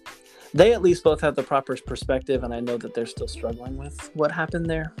them. They at least both have the proper perspective, and I know that they're still struggling with what happened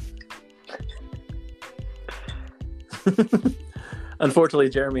there. Unfortunately,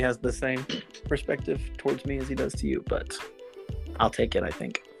 Jeremy has the same perspective towards me as he does to you, but I'll take it, I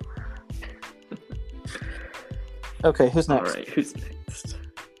think. Okay, who's next? All right, who's next?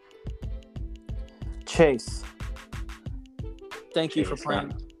 Chase. Thank you for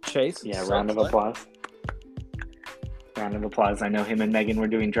playing Chase. Yeah, round of applause. Round of applause. I know him and Megan were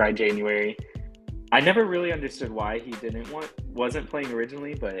doing Dry January. I never really understood why he wasn't playing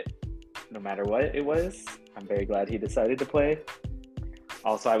originally, but no matter what it was, I'm very glad he decided to play.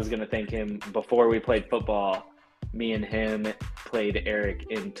 Also, I was going to thank him before we played football. Me and him played Eric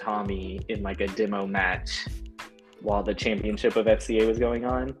and Tommy in like a demo match while the championship of FCA was going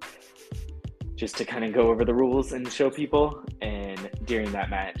on, just to kind of go over the rules and show people. And during that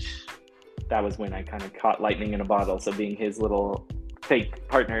match, that was when I kind of caught lightning in a bottle. So being his little fake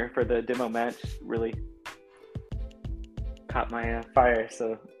partner for the demo match really caught my fire.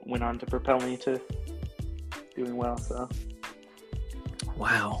 So went on to propel me to doing well. So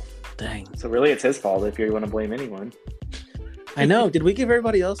wow, Dang. So really, it's his fault if you want to blame anyone. I know. Did we give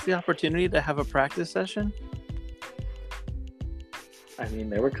everybody else the opportunity to have a practice session? I mean,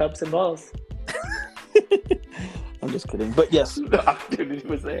 there were cups and balls. I'm just kidding. But yes, The opportunity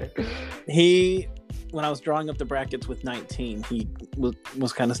was there. When I was drawing up the brackets with 19, he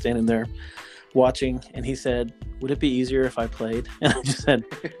was kind of standing there watching, and he said, "Would it be easier if I played?" And I just said,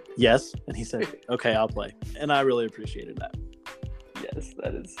 "Yes." And he said, "Okay, I'll play." And I really appreciated that. Yes,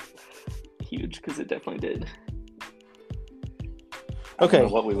 that is huge because it definitely did. Okay. I don't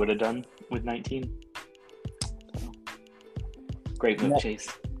know what we would have done with 19. So, great move, Chase.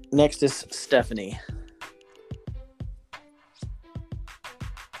 Next is Stephanie.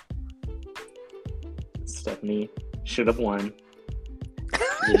 Stephanie should have won.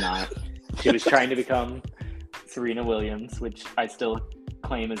 She did not. She was trying to become Serena Williams, which I still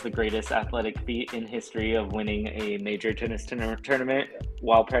claim is the greatest athletic feat in history of winning a major tennis tournament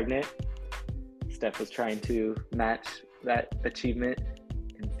while pregnant. Steph was trying to match that achievement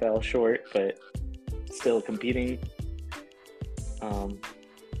and fell short, but still competing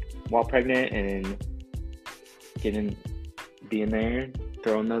while pregnant and being there,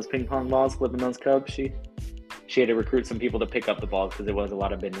 throwing those ping pong balls, flipping those cups. She had to recruit some people to pick up the balls because there was a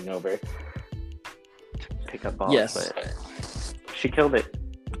lot of bending over to pick up balls. Yes. But she killed it.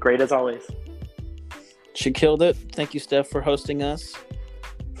 Great as always. She killed it. Thank you, Steph, for hosting us,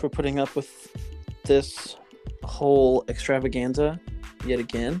 for putting up with this whole extravaganza yet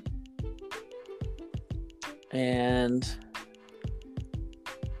again. And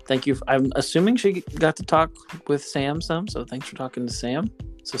thank you. I'm assuming she got to talk with Sam some, so thanks for talking to Sam.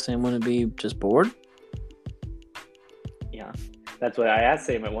 So Sam wouldn't be just bored. Yeah, that's what I asked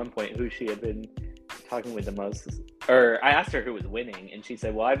Sam at one point, who she had been talking with the most. Or I asked her who was winning, and she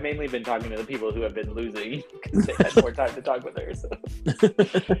said, well, I've mainly been talking to the people who have been losing because they had more time to talk with her. So.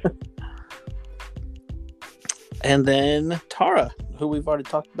 And then Tara, who we've already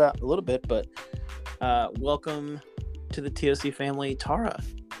talked about a little bit, but welcome to the TOC family, Tara.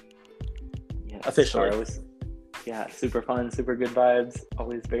 Yeah, officially. Tara was, super fun, super good vibes,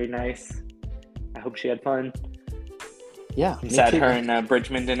 always very nice. I hope she had fun. Yeah. I'm sad her and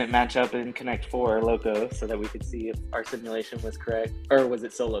Bridgman didn't match up in Connect 4 Loco so that we could see if our simulation was correct. Or was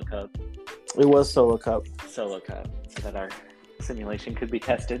it Solo Cup? It was Solo Cup. Solo Cup, so that our simulation could be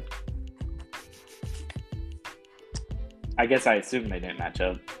tested. I guess I assume they didn't match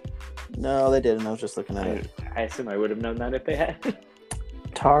up. No, they didn't. I was just looking at it. I assume I would have known that if they had.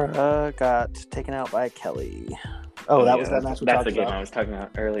 Tara got taken out by Kelly. Oh, that was that match we That's talked the game about. I was talking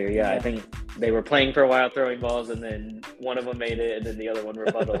about earlier. Yeah, I think they were playing for a while, throwing balls, and then one of them made it, and then the other one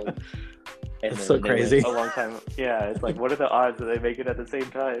rebutted. And It's so crazy. A long time. Yeah, it's like, what are the odds that they make it at the same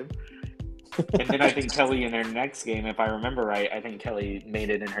time? And then I think Kelly in her next game, if I remember right, I think Kelly made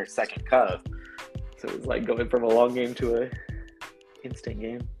it in her second cup. So it was like going from a long game to a instant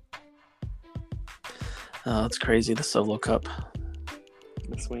game. Oh, it's crazy, the Solo Cup.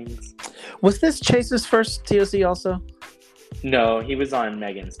 The swings. Was this Chase's first TOC also? No, he was on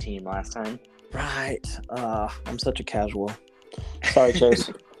Megan's team last time. Right. I'm such a casual. Sorry, Chase.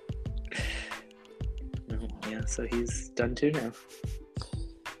 Yeah, so he's done two now.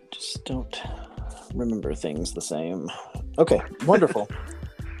 Just don't remember things the same. Okay, wonderful.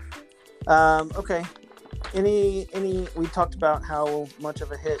 Okay. Any we talked about how much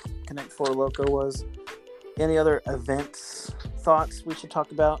of a hit Connect 4 Loco was. Any other events, thoughts we should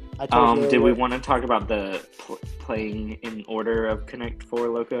talk about? I told you. Did we want to talk about the playing in order of Connect 4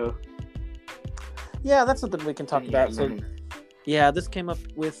 Loco? Yeah, that's something we can talk about. So, yeah, this came up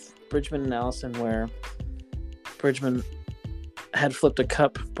with Bridgman and Allison, where Bridgman had flipped a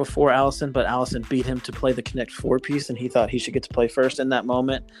cup before Allison, but Allison beat him to play the Connect 4 piece, and he thought he should get to play first in that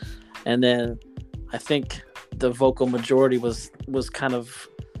moment. And then I think the vocal majority was kind of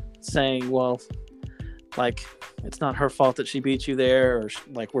saying, well, like, it's not her fault that she beat you there, or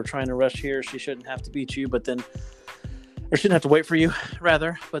like, we're trying to rush here, she shouldn't have to beat you, but then, or shouldn't have to wait for you,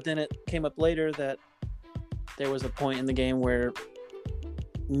 rather. But then it came up later that there was a point in the game where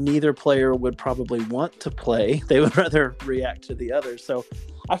neither player would probably want to play. They would rather react to the other. So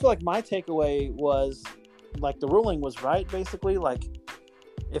I feel like my takeaway was, like, the ruling was right, basically. Like,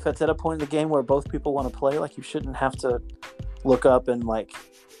 if it's at a point in the game where both people want to play, like, you shouldn't have to look up and, like,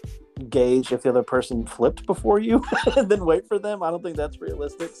 gauge if the other person flipped before you and then wait for them. I don't think that's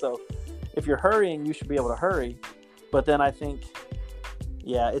realistic. So if you're hurrying, you should be able to hurry. But then I think,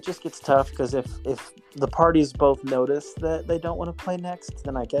 yeah, it just gets tough because if the parties both notice that they don't want to play next,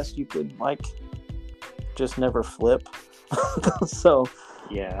 then I guess you could, like, just never flip. So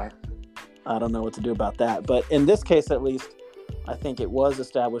yeah, I don't know what to do about that. But in this case, at least, I think it was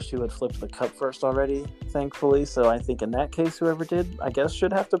established who had flipped the cup first already, thankfully. So I think in that case, whoever did, I guess,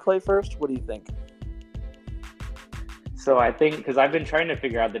 should have to play first. What do you think? So I think, because I've been trying to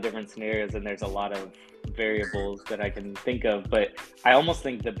figure out the different scenarios, and there's a lot of variables that I can think of, but I almost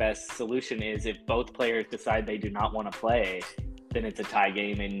think the best solution is if both players decide they do not want to play, then it's a tie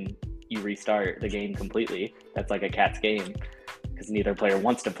game and you restart the game completely. That's like a cat's game, because neither player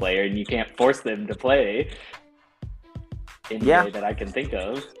wants to play, and you can't force them to play in a way that I can think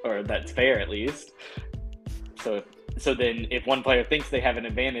of, or that's fair at least. So then if one player thinks they have an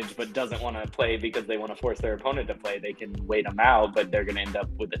advantage but doesn't want to play because they want to force their opponent to play, they can wait them out, but they're going to end up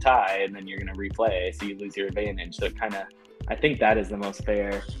with a tie, and then you're going to replay, so you lose your advantage. So I think that is the most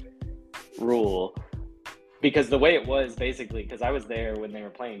fair rule. Because the way it was, basically, because I was there when they were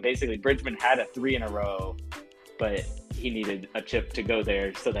playing, basically Bridgman had a 3 in a row, but he needed a chip to go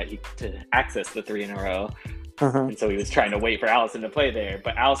there so that to access the 3 in a row. And so he was trying to wait for Allison to play there,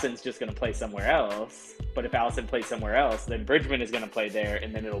 but Allison's just going to play somewhere else. But if Allison plays somewhere else, then Bridgman is going to play there,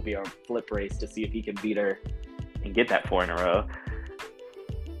 and then it'll be a flip race to see if he can beat her and get that 4 in a row.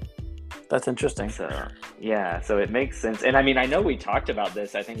 That's interesting. So it makes sense. And I mean, I know we talked about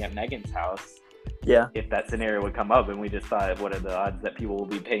this, I think, at Megan's house. Yeah. If that scenario would come up, and we just thought, what are the odds that people will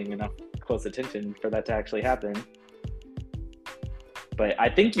be paying enough close attention for that to actually happen? But I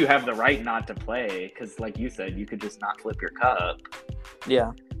think you have the right not to play, because like you said, you could just not flip your cup.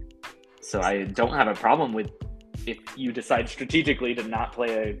 Yeah. So I don't have a problem with if you decide strategically to not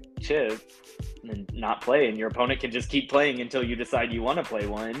play a chip and not play, and your opponent can just keep playing until you decide you want to play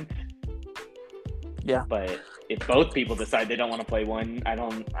one. Yeah. But if both people decide they don't want to play one, I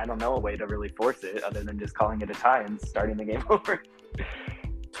don't know a way to really force it other than just calling it a tie and starting the game over.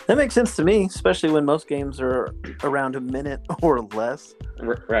 That makes sense to me, especially when most games are around a minute or less.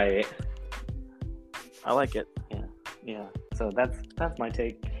 Right. I like it. Yeah. So that's my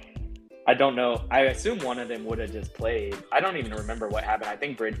take. I don't know. I assume one of them would have just played. I don't even remember what happened. I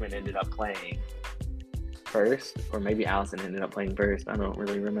think Bridgman ended up playing first, or maybe Allison ended up playing first. I don't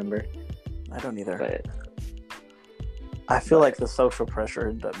really remember. I don't either. But I feel like the social pressure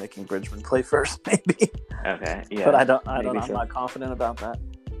ended up making Bridgman play first, maybe. Okay. Yeah. But I don't. I'm so. not confident about that.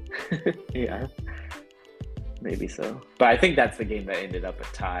 Yeah. Maybe so. But I think that's the game that ended up a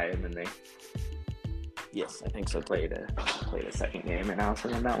tie, and then they Yes, I think so. played a second game, and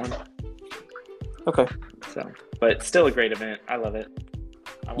Allison won that one. Okay. So, but still a great event. I love it.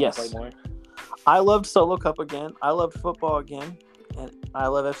 I want to play more. I loved Solo Cup again. I loved football again, and I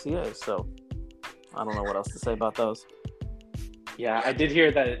love FCA. So I don't know what else to say about those. Yeah, I did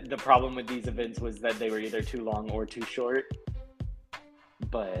hear that the problem with these events was that they were either too long or too short.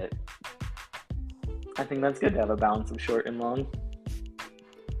 But I think that's good to have a balance of short and long.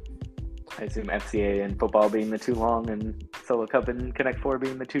 I assume FCA and football being the too long, and Solo Cup and Connect 4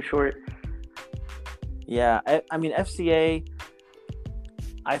 being the too short. Yeah, I mean, FCA,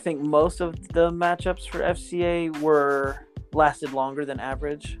 I think most of the matchups for FCA lasted longer than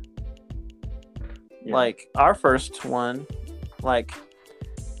average. Yeah. Like, our first one, like,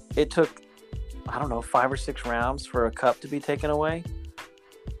 it took, I don't know, 5 or 6 rounds for a cup to be taken away.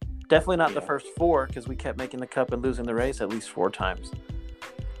 Definitely not the first 4, because we kept making the cup and losing the race at least 4 times.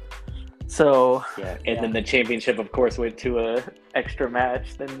 So then the championship, of course, went to a extra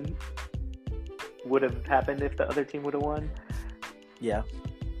match than would have happened if the other team would have won. Yeah,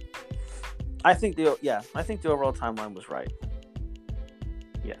 I think the overall timeline was right.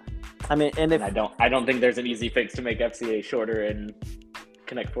 Yeah, I mean, and if I don't think there's an easy fix to make FCA shorter and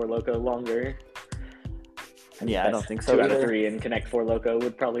Connect 4 Loco longer. Yeah, I don't think so. 2 out of 3 and Connect 4 Loco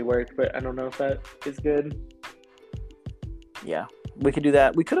would probably work, but I don't know if that is good. Yeah, we could do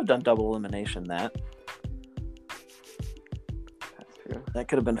that. We could have done double elimination. That's true. That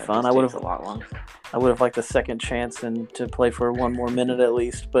could have been fun. I would have a lot longer. I would have liked a second chance and to play for 1 more minute at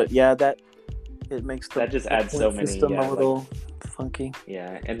least. But yeah, it makes that just adds so many. System a little funky.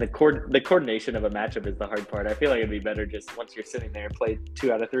 Yeah, and the coordination of a matchup is the hard part. I feel like it'd be better just once you're sitting there, play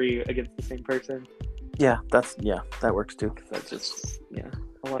 2 out of 3 against the same person. Yeah, that works too. That's just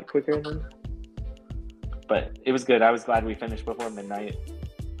a lot quicker than. But it was good. I was glad we finished before midnight,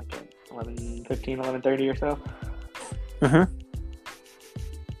 like at 11:15, 11:30 or so. Mm-hmm.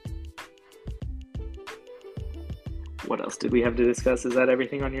 What else did we have to discuss? Is that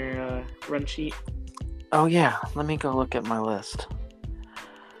everything on your run sheet? Oh yeah, let me go look at my list.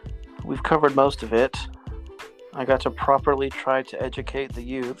 We've covered most of it. I got to properly try to educate the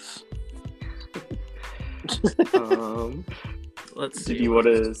youths. Let's see. Did you want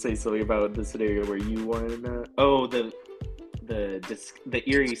to say something about the scenario where you won? The the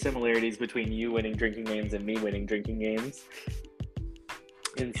eerie similarities between you winning drinking games and me winning drinking games.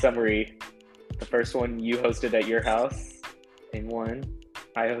 In summary, the first one you hosted at your house and won.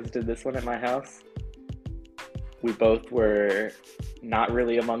 I hosted this one at my house. We both were not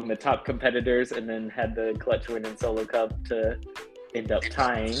really among the top competitors, and then had the clutch win in Solo Cup to end up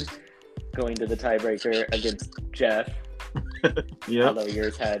tying, going to the tiebreaker against Jeff. Yeah. Although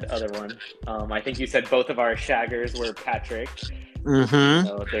yours had other one. I think you said both of our shaggers were Patrick. Mm-hmm.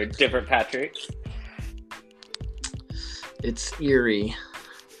 So they're different Patricks. It's eerie.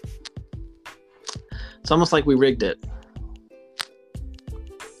 It's almost like we rigged it.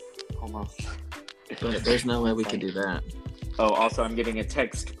 Almost. But there's no way we could do that. Oh, also, I'm getting a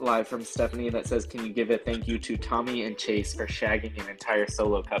text live from Stephanie that says, "Can you give a thank you to Tommy and Chase for shagging an entire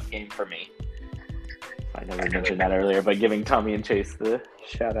Solo Cup game for me?" I know we mentioned that earlier, but giving Tommy and Chase the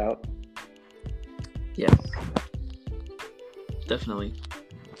shout out. Yes. Definitely.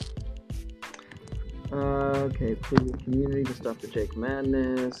 Okay, please, community to stop the Jake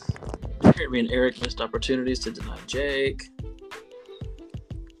madness. Jeremy and Eric missed opportunities to deny Jake.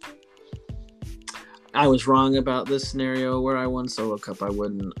 I was wrong about this scenario where I won Solo Cup. I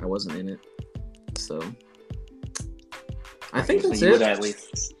wasn't in it. So I think that's it. At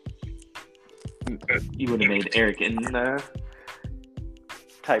least you would have made Eric in the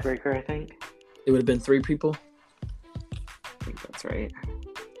tiebreaker, I think. It would have been 3 people. I think that's right.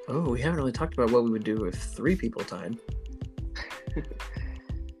 Oh, we haven't really talked about what we would do if 3 people tied. Would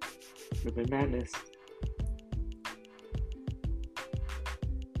have been madness.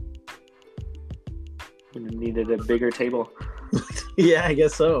 Would have needed a bigger table. Yeah, I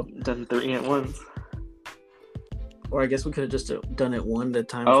guess so. Done 3 at once. Or I guess we could have just done it one at a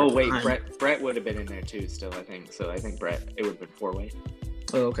time. Oh, wait, Brett would have been in there too still, I think. So I think Brett, it would have been 4-way.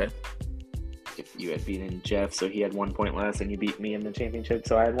 Oh, okay. If you had beaten Jeff, so he had 1 point less, and you beat me in the championship,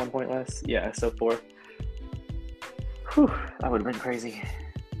 so I had 1 point less. Yeah, so 4. Whew, that would have been crazy.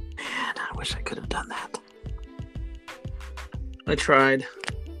 Man, I wish I could have done that. I tried.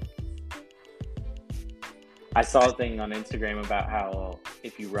 I saw a thing on Instagram about how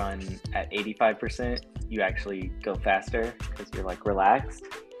if you run at 85%, you actually go faster because you're like relaxed.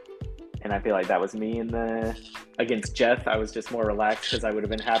 And I feel like that was me against Jeff. I was just more relaxed because I would have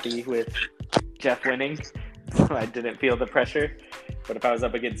been happy with Jeff winning. So I didn't feel the pressure. But if I was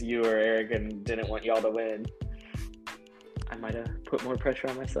up against you or Eric and didn't want y'all to win, I might have put more pressure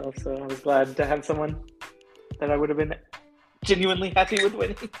on myself. So I was glad to have someone that I would have been genuinely happy with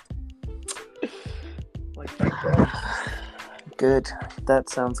winning. Good. That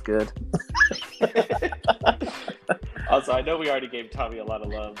sounds good. Also, I know we already gave Tommy a lot of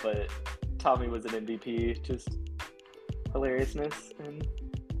love, but Tommy was an MVP. Just hilariousness and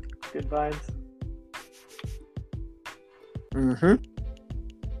good vibes. Mm-hmm.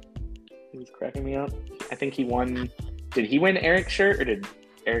 He was cracking me up. I think he won. Did he win Eric's shirt, or did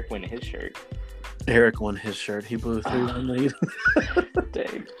Eric win his shirt? Eric won his shirt. He blew a 3-1 lead.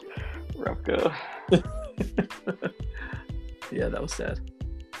 Dang. Rough go. Yeah, that was sad.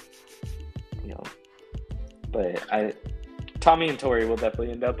 You know, but Tommy and Tori will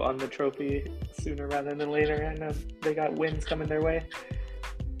definitely end up on the trophy sooner rather than later. I know they got wins coming their way.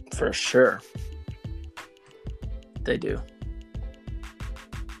 For sure. They do.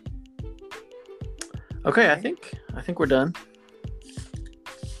 Okay, I think we're done.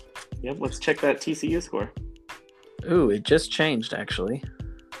 Yep, let's check that TCU score. Ooh, it just changed actually.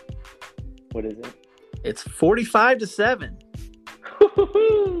 What is it? It's 45-7.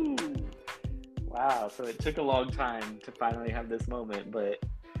 Wow, so it took a long time to finally have this moment, but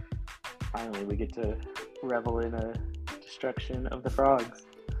finally we get to revel in a destruction of the frogs.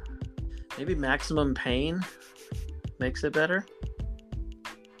 Maybe maximum pain makes it better?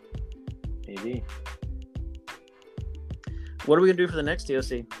 Maybe. What are we going to do for the next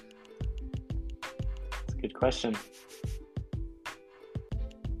TOC? That's a good question.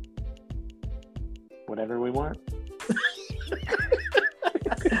 Whatever we want.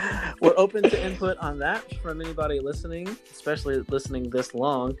 We're open to input on that from anybody listening, especially listening this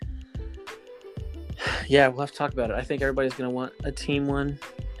long. Yeah, we'll have to talk about it. I think everybody's going to want a team one,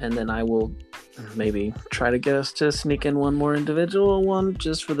 and then I will maybe try to get us to sneak in one more individual one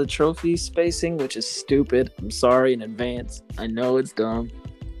just for the trophy spacing, which is stupid. I'm sorry in advance. I know it's dumb.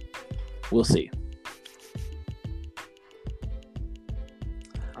 We'll see.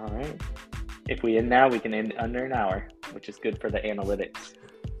 All right. If we end now, we can end under an hour, which is good for the analytics.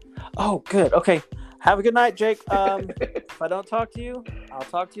 Oh, good. Okay. Have a good night, Jake. If I don't talk to you, I'll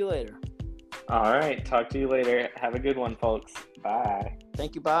talk to you later. All right. Talk to you later. Have a good one, folks. Bye.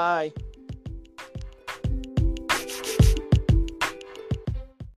 Thank you. Bye.